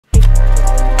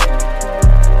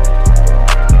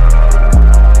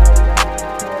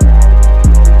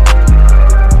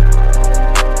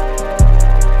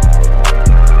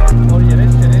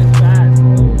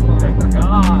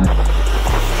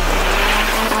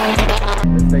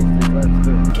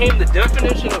Came the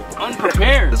definition of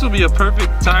unprepared. This will be a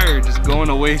perfect tire just going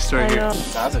to waste right here.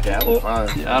 That's okay, I'll be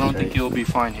fine. Yeah, I don't think you'll be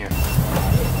fine here.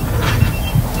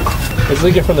 It's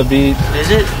leaking from the beat.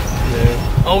 Is it?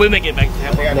 Yeah. Oh, we make it back to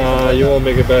Tampa. Nah, you won't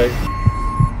make it back.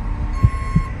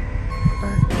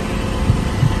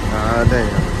 Ah, damn.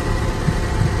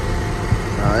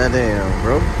 Ah, damn,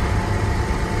 bro.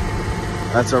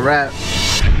 That's a wrap.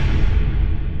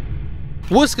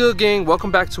 What's good, gang? Welcome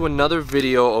back to another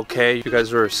video. Okay, you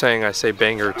guys were saying I say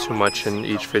banger too much in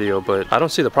each video, but I don't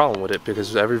see the problem with it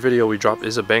because every video we drop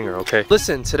is a banger. Okay,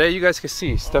 listen, today you guys can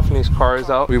see Stephanie's car is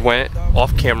out. We went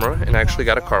off camera and actually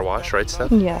got a car wash, right,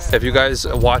 Steph? Yes. If you guys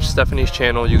watch Stephanie's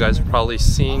channel, you guys are probably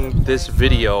seeing this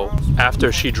video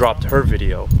after she dropped her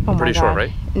video. I'm pretty sure,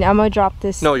 right? I'm gonna drop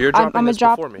this. No, you're dropping this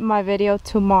before me. I'm gonna drop my video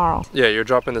tomorrow. Yeah, you're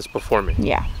dropping this before me.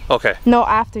 Yeah. Okay. No,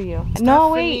 after you. No,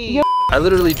 wait. I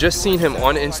literally just seen him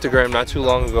on Instagram not too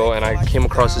long ago, and I came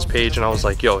across his page and I was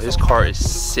like, yo, his car is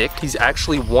sick. He's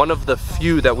actually one of the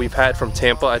few that we've had from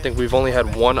Tampa. I think we've only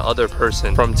had one other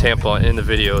person from Tampa in the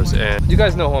videos, and you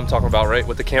guys know who I'm talking about, right?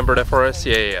 With the Cambered FRS?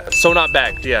 Yeah. So not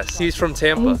bagged, yes. He's from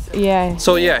Tampa. Yeah.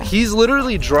 So yeah, he's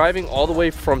literally driving all the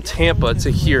way from Tampa to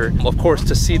here, of course,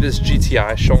 to see this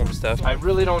GTI. Show him stuff. I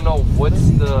really don't know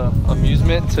what's the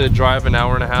amusement to drive an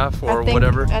hour and a half or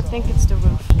whatever. I think it's the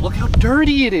roof. Look how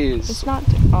dirty it is. It's not.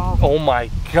 Oh my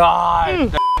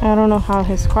god. I don't know how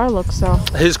his car looks, so.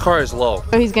 His car is low.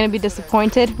 So he's gonna be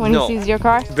disappointed when he sees your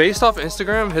car? Based off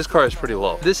Instagram, his car is pretty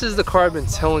low. This is the car I've been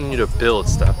telling you to build,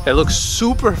 stuff. It looks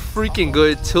super freaking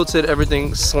good, tilted,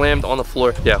 everything slammed on the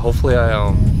floor. Yeah, hopefully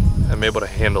I'm able to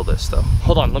handle this stuff.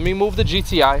 Hold on, let me move the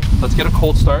GTI. Let's get a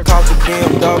cold start. New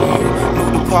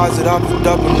deposit, I picked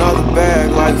up another bag.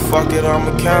 Like fuck it,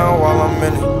 I'ma count while I'm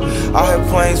in it. I had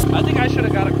planes. I think I should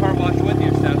have got a car wash with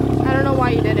you, Steph. I don't know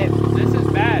why you did it. This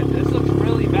is bad. This looks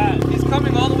really bad. He's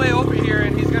coming all the way over here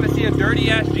and he's gonna see a dirty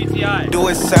ass GTI. Do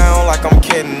it sound like I'm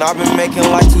kidding? I've been making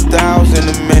like 2,000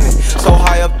 a minute. So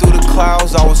high up through the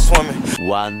clouds, I was swimming.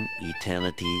 One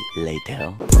eternity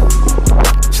later.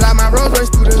 Slide my Rolls Royce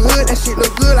through the hood, that shit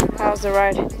look good. How's the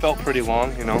ride? Felt pretty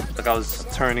long, you know, like I was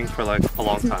turning for like a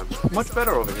long time. Much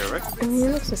better over here, right? It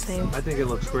looks the same. I think it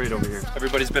looks great over here.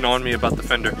 Everybody's been on me about the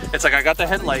fender. It's like I got the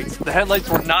headlights. The headlights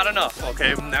were not enough,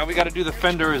 okay? Now we got to do the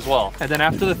fender as well. And then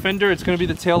after the fender, it's going to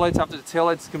be the taillights. After the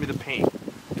taillights, it's going to be the paint.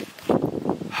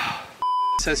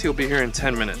 Says he'll be here in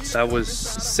 10 minutes. That was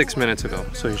 6 minutes ago,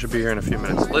 so he should be here in a few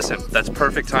minutes. Listen, that's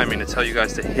perfect timing to tell you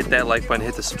guys to hit that like button,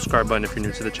 hit the subscribe button if you're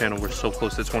new to the channel. We're so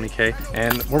close to 20K,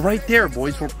 and we're right there,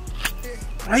 boys. We're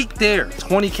right there,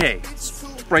 20K. It's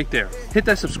right there. Hit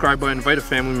that subscribe button, invite a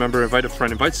family member, invite a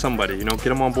friend, invite somebody, you know, get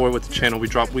them on board with the channel. We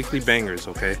drop weekly bangers,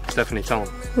 okay? Stephanie, tell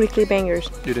them. Weekly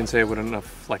bangers. You didn't say it with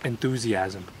enough, like,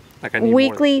 enthusiasm. Like I need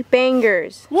weekly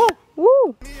bangers. Woo!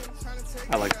 Woo!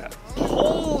 I like that.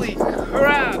 Holy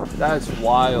crap! That's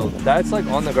wild. That's like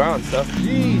on the ground stuff.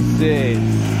 Jesus!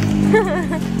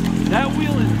 That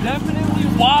wheel is definitely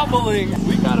wobbling.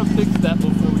 We gotta fix that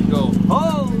before we go.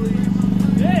 Holy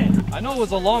shit! I know it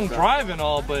was a long drive and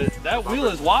all, but that wheel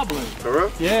is wobbling. For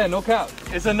real? Yeah, no cap.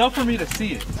 It's enough for me to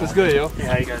see it. It's good, yo.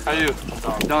 Yeah, how you guys? How you?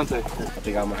 Dante. I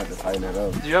think I'm gonna have to tighten it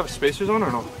up. Do you have spacers on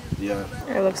or no? Yeah.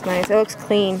 It looks nice. It looks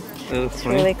clean. It looks It's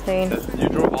really clean. You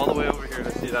drove all the way over here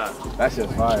to see that. That's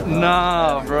just fire, bro.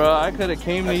 Nah, bro. I could have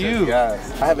came to you.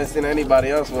 Gas. I haven't seen anybody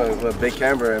else with big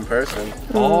Camber in person.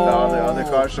 Oh. The other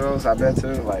car shows I've been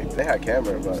to, like, they had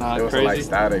Camber, but it was like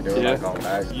static. They were like on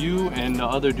bags. You and the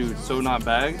other dude, So Not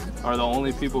Bagged, are the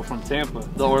only people from Tampa.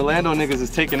 The Orlando niggas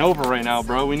is taking over right now,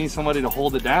 bro. We need somebody to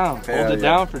hold it down. Hold it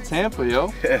down for Tampa, yo.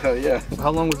 Hell yeah. How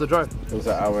long was the drive? It was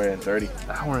an hour and 30. An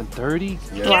hour and 30?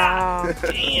 Yeah. Wow.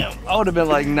 Damn. I would have been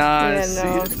like, nah, Yeah,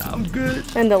 no. I'm good.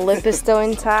 And the lip is still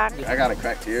intact. I got a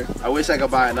cracked here. I wish I could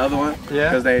buy another one. Yeah.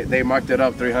 Because they marked it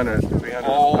up 300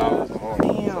 Oh. more.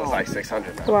 So it's like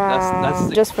 600 now. Wow.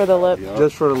 That's just for the lip.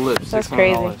 Just for the lips. That's $600.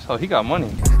 crazy. Oh, he got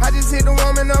money. I just hit the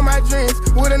woman on my dreams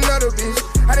with another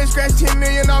bitch. I just scratched 10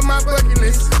 million off my bucket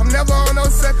list. I'm never on no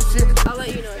sucker shit. I'll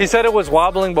let you know. He said it was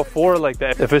wobbling before like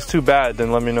that. If it's too bad,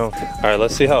 then let me know. All right,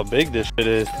 let's see how big this shit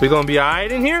is. We gonna be all right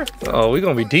in here? Oh, we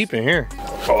gonna be deep in here.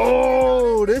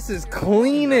 Oh, this is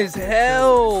clean as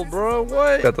hell, bro.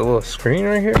 What? Got the little screen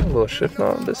right here, a little shift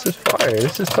knob. This is fire.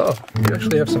 This is tough. We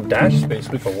actually have some dash space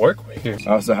we can work with here.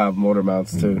 I also have motor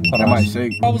mounts too. That might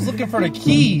shake. I was looking for the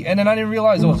key, and then I didn't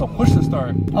realize it was a push to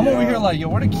start. I'm over here like, yo,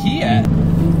 where the key at?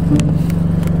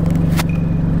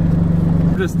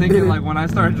 I'm just thinking like when I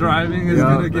start driving, it's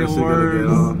gonna get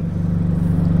worse.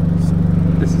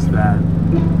 This is bad.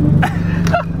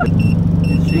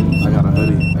 I got a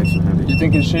hoodie, extra hoodie. You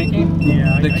think it's shaky?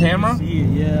 Yeah. The camera? See it,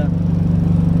 yeah.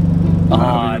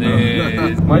 Oh,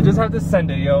 dude. Might just have to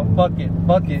send it, yo. Fuck it.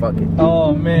 Fuck it. Fuck it.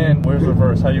 Oh, man. Where's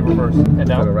reverse? How you reverse? And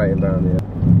down? Put it right and down, yeah.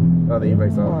 Oh, the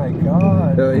e-brake's on. Oh, my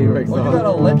God. The e-brake's Look on. at that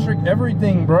electric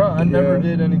everything, bro. I never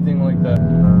did anything like that.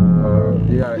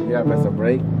 You gotta press a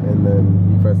brake, and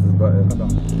then you press this button.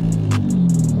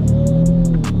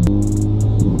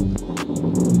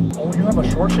 Oh, you have a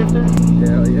short shifter?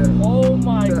 Hell yeah. Oh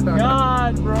my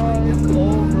God, bro. It's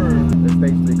over. It's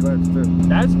stage 3 clutch, too.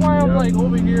 That's why I'm like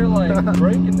over here like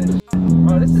breaking this shit.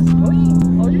 Oh, this is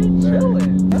clean. Oh, you're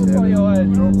chilling. That's why your ass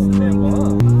drove from Tampa,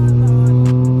 huh?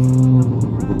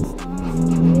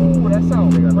 Ooh, that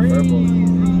sounds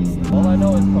crazy. All I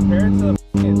know is compared to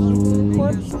fucking super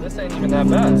clutch, this ain't even that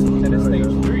bad. And it's stage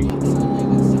 3.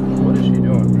 What is she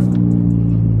doing, bro?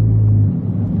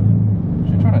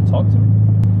 Is she trying to talk to me?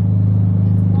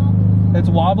 It's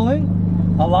wobbling?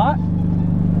 A lot?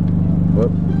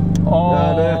 Whoop.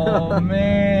 Oh,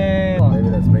 man. Maybe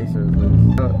that spacer is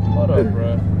loose. Hold up,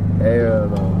 bro. Hell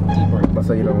no. E-brake. I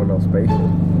say you don't want no spacer.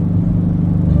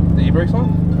 The e-brake's on?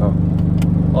 Oh.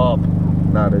 Up.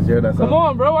 Nah, that's your, that's Come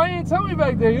on, bro. Why you didn't tell me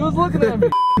back there? You was looking at me.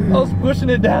 I was pushing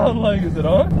it down like, is it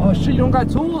on? Oh, shit, you don't got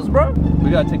tools, bro.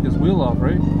 We gotta take this wheel off,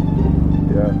 right?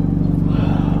 Yeah.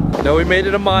 No, we made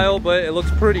it a mile, but it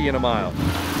looks pretty in a mile.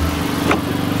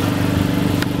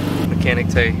 Mechanic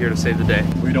Tay here to save the day.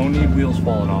 We don't need wheels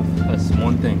falling off. That's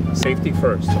one thing. Safety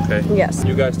first, okay? Yes.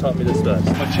 You guys taught me this best.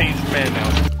 I'm a changed man now.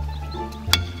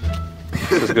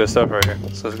 This is good stuff right here.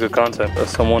 This is good content. That's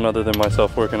someone other than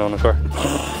myself working on the car.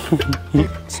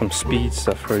 Some speed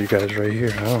stuff for you guys right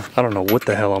here. I don't know what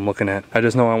the hell I'm looking at. I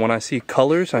just know when I see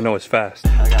colors, I know it's fast.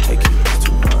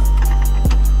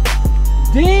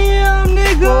 Damn,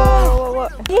 nigga! Whoa.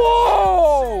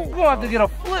 Whoa! You're gonna have to get a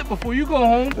flip before you go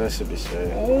home. That should be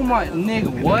safe. Oh my, nigga,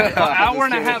 what? An hour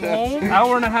and a half home?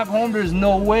 Hour and a half home, there's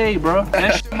no way, bro.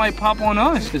 That shit might pop on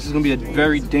us. This is gonna be a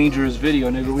very dangerous video,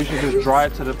 nigga. We should just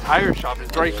drive to the tire shop.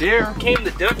 It's right there. Came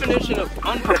the definition of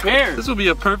unprepared. This will be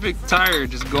a perfect tire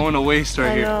just going to waste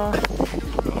right here.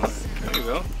 There you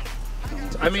go.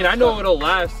 I mean, I know it'll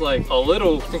last like a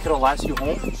little. I think it'll last you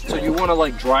home. So you want to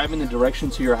like drive in the direction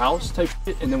to your house type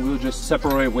shit, and then we'll just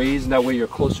separate ways, and that way you're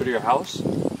closer to your house.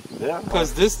 Yeah.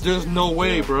 Because there's no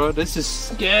way, bro. This is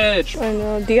sketch. I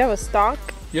know. Do you have a stock?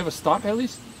 You have a stock at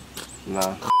least?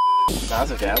 Nah. That's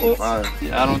okay. I'll be fine.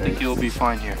 Yeah, I don't think you'll be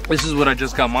fine here. This is what I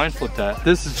just got mine flipped at.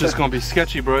 This is just gonna be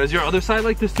sketchy, bro. Is your other side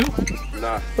like this too?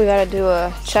 Nah. We gotta do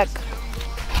a check.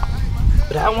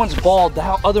 That one's bald,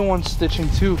 that other one's stitching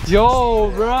too.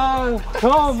 Yo, bro,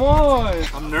 come on.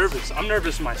 I'm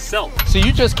nervous myself. So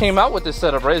you just came out with this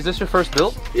setup, right? Is this your first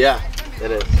build? Yeah,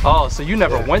 it is. Oh, so you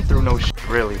never went through no shit,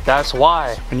 really. That's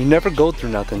why. When you never go through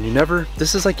nothing, you never,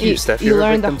 this is like you, Steph. You You're a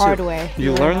learn the victim hard too. way.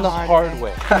 You learn the hard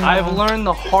way. I've learned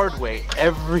the hard way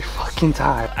every fucking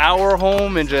time. Hour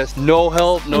home and just no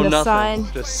help, no nothing.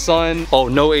 Sun. Just sun. Oh,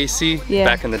 no AC. Yeah.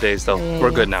 Back in the days though.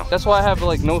 We're good now. That's why I have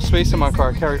like no space in my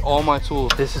car. I carry all my tools.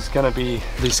 This is gonna be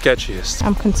the sketchiest.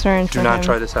 I'm concerned. Do not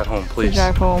try this at home, please.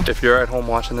 Drive home. If you're at home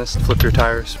watching this, flip your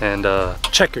tires and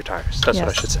check your tires. That's what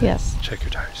I should say. Yes. Check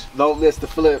your tires. Don't miss the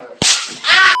flip.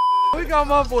 We got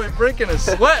my boy breaking a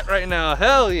sweat right now.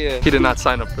 Hell yeah. He did not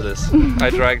sign up for this. I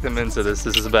dragged him into this.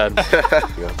 This is bad.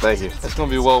 Thank you. It's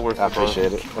gonna be well worth it. I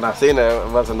appreciate it. When I seen it,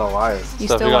 it wasn't no wires. You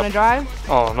still want to drive?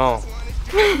 Oh no.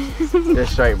 You're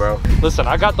straight, bro. Listen,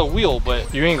 I got the wheel,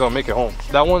 but you ain't gonna make it home.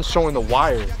 That one's showing the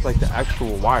wire, like the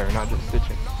actual wire, not just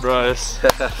stitching. Bro,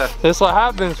 this what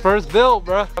happens. First build,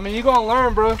 bro. I mean, you're gonna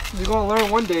learn, bro. You're gonna learn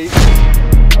one day.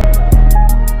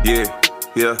 Yeah.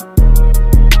 We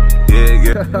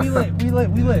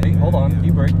lit. Hey, hold on,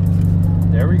 e-brake.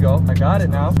 There we go. I got it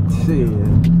now.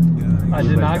 I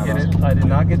did not get it. I did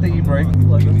not get the e-brake.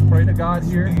 Like, let's pray to God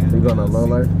here. You going to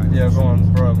Lowlife? Yeah, go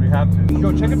on, bro. We have to.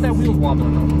 Yo, check if that wheel's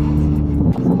wobbling.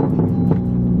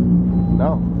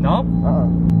 No. No?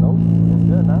 Nope. It's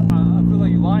good now. I feel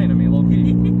like you're lying to me,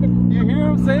 low-key. You hear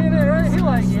him saying it, right? He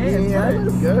like, yeah,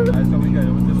 it's good. Alright, so we got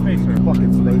it with the spacer.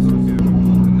 Fucking spacers.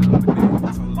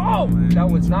 Oh! That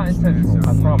was not intentional,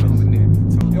 I promise.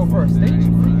 Yo, for a stage 3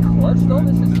 clutch though,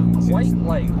 this is quite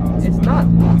like, it's not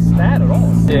bad at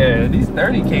all. Yeah, these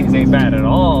 30Ks ain't bad at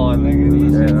all. Nigga.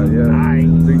 These Yeah.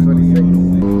 326.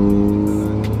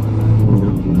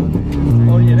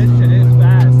 Oh yeah, this shit is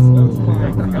fast.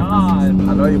 Oh my god.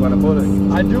 I know you want to pull it.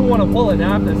 I do want to pull it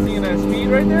now after seeing that speed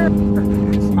right there.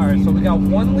 Alright, so we got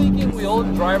one leaking wheel,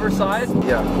 driver's side.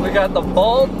 Yeah. We got the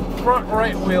bald front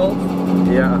right wheel.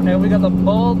 Yeah. And we got the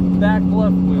bald back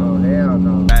left wheel. Oh, hell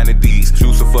no. These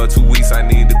cruising for 2 weeks, I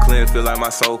need to cleanse, feel like my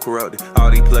soul corrupted.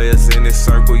 All these players in this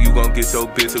circle, you gon' get your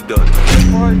bitch abducted.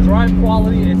 As far as drive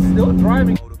quality, it's still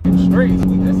driving. straight.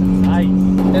 This is nice.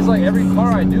 It's like every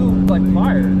car I do is like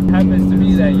fire. It happens to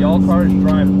be that y'all cars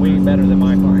drive way better than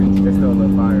my cars. It's still the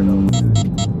fire though.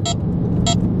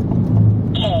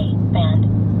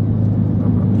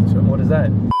 What is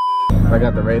that? I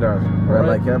got the radar, red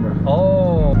light camera.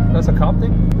 Oh, that's a cop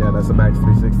thing? Yeah, that's a Max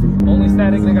 360. Only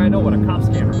static thing I know with a cop's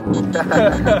camera.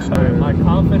 Alright, my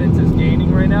confidence is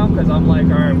gaining right now because I'm like,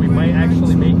 alright, we might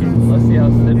actually make it. Let's see how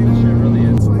stiff this shit really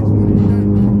is.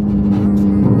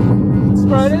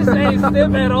 Bro, this ain't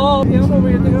stiff at all. Yeah, I'm over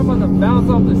here thinking I'm about to bounce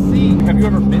off the seat. Have you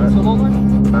ever been to Lowlife?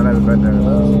 I've never been there.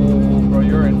 Oh, bro,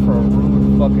 you're in for a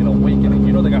rude fucking awakening.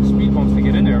 You know they got speed bumps to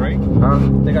get in there, right? Huh?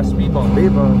 They got speed bumps.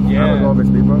 Speed bump? Yeah. I don't go over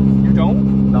speed bump. You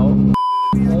don't? No.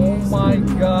 Oh my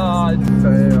god.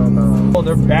 Hell no. Oh,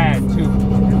 they're bad too.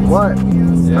 What?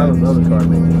 Yeah. How does other cars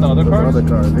make it? The other cars? Other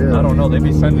cars, yeah. I don't know, they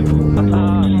be sending it.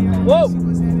 Whoa!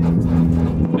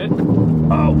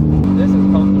 Oh, this is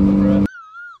comfortable, bro.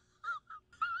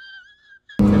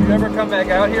 If you ever come back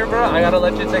out here, bro, I gotta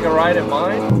let you take a ride in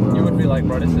mine. You would be like,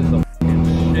 bro, this is a fucking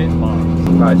shit box.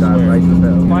 I swear.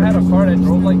 If I had a car that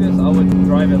drove like this, I would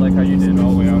drive it like how you did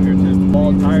all the way out here too.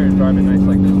 All tires drive it nice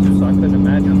like this too, so I couldn't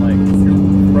imagine like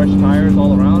fresh tires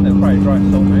all around. It'll probably drive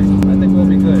so nice. I think we'll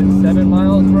be good. 7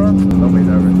 miles, bro. Don't be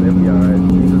nervous. They'll be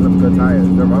alright. These are some good tires.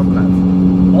 They're run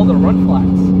flats. All the run flats.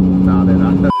 No, they're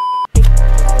not.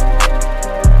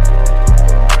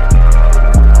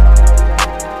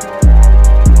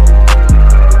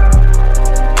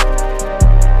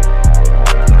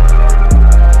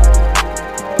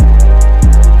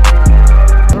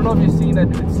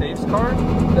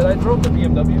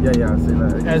 Yeah, I've seen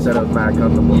that. You said it was mad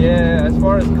comfortable. Yeah, as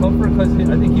far as comfort, because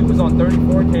I think he was on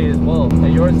 34K as well,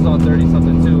 and yours is on 30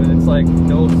 something too, and it's like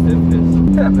no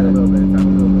stiffness. Tap it a little bit, tap it a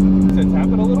little bit. Is it tap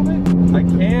it a little bit? I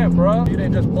can't, bro. You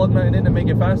didn't just plug mine in to make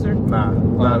it faster? Nah,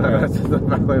 that's just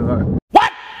not way far.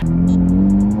 What?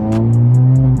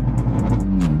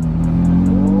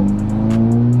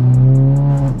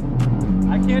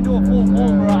 I can't do a full pull,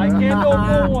 bro. I can't do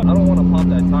a full one. I don't want to pop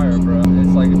that tire, bro.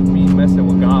 It's like me messing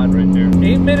with God right there.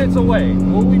 8 minutes away.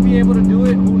 Will we be able to do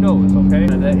it? Who knows, okay?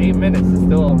 And that 8 minutes is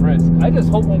still a risk. I just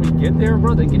hope when we get there,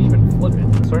 bro, they can even flip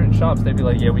it. Certain shops, they'd be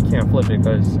like, yeah, we can't flip it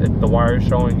because the wire is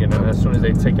showing, and then as soon as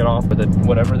they take it off with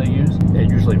whatever they use, it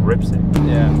usually rips it.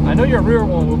 Yeah. I know your rear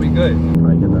one will be good.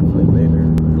 I get that flip later.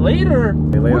 Later?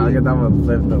 Hey, later, I'll get that one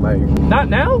flipped, like... Not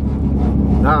now?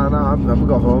 Nah, I'm gonna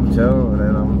go home, chill, and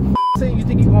then I'm... Saying you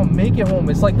think you're gonna make it home?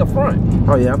 It's like the front.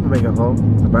 Oh yeah, I'm gonna make it home.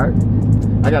 The back?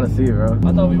 I gotta see it, bro.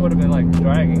 I thought we would have been like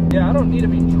dragging. Yeah, I don't need to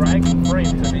be dragging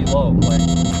frames to be low. Like,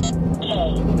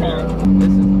 this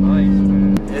is nice,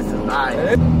 man. This is nice.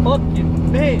 It's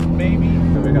fucking mint, baby.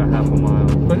 We got half a mile.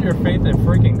 Put your faith in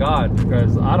freaking God,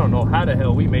 because I don't know how the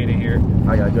hell we made it here.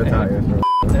 I got good tires, bro.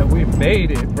 And we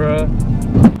made it, bro.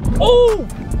 Oh!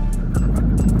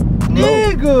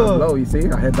 Nigga! Low, you see?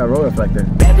 I hit that road reflector.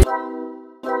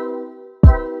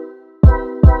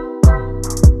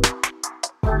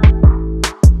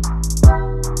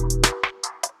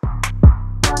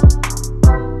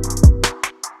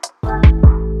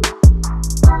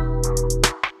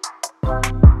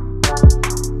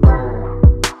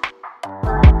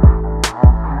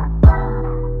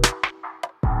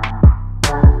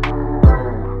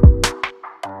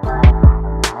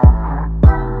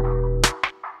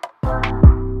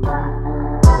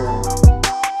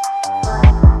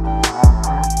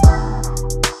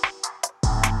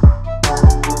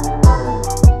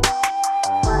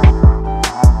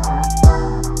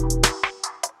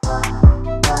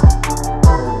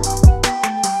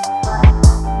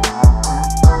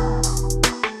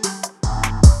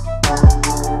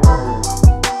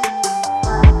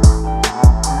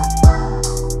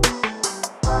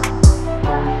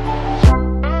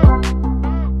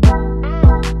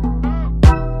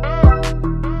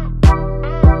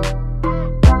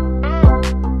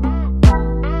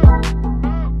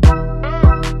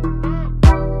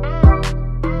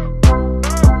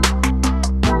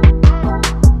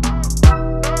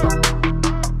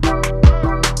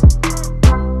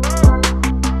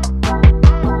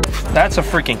 That's a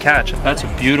freaking catch. That's a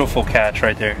beautiful catch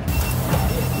right there.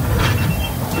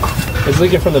 It's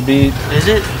leaking from the bead. Is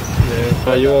it?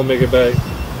 Yeah, you won't make it back.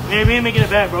 Man, we ain't making it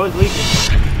back, bro. It's leaking.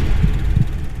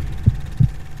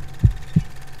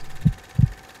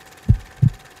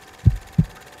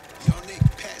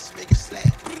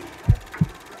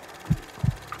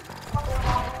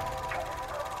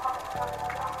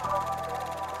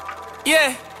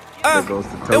 Yeah,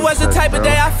 it was the type of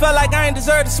day I felt like I ain't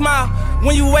deserve to smile.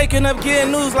 When you waking up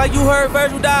getting news like you heard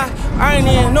Virgil die. I ain't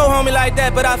even no homie like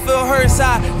that, but I feel her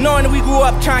inside. Knowing that we grew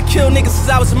up trying to kill niggas since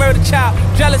I was a murder child.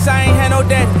 Jealous I ain't had no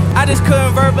daddy, I just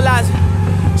couldn't verbalize it.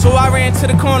 So I ran to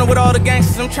the corner with all the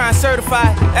gangsters I'm trying to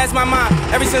certify. Ask my mom,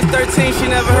 ever since 13 she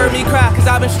never heard me cry. Cause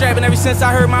I've been strapping ever since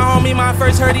I heard my homie, my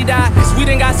first heard he died. Cause we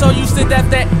done got so used to death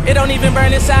that it don't even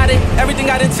burn inside it. Everything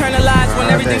got internalized, when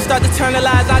everything start to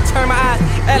internalize, I turn my eyes,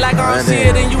 act like I don't see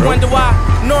it and you wonder why.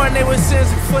 Knowing they were sins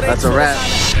before they That's a wrap.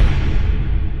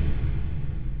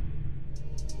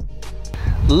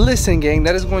 Listen gang,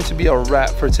 that is going to be a wrap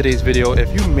for today's video.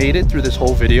 If you made it through this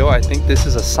whole video, I think this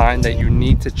is a sign that you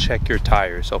need to check your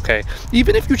tires, okay?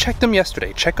 Even if you checked them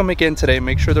yesterday, check them again today,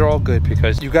 make sure they're all good,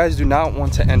 because you guys do not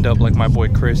want to end up like my boy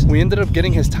Chris. We ended up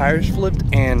getting his tires flipped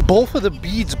and both of the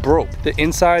beads broke. The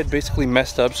inside basically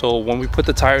messed up, so when we put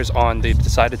the tires on, they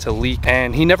decided to leak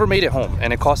and he never made it home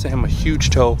and it costed him a huge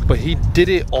tow, but he did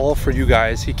it all for you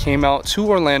guys. He came out to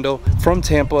Orlando from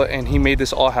Tampa and he made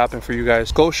this all happen for you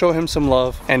guys. Go show him some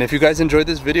love. And if you guys enjoyed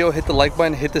this video, hit the like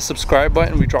button, hit the subscribe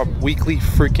button. We drop weekly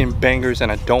freaking bangers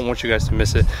and I don't want you guys to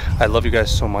miss it. I love you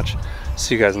guys so much.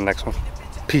 See you guys in the next one.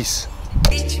 Peace.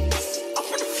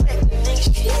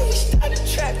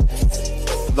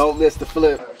 Don't miss the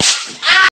flip.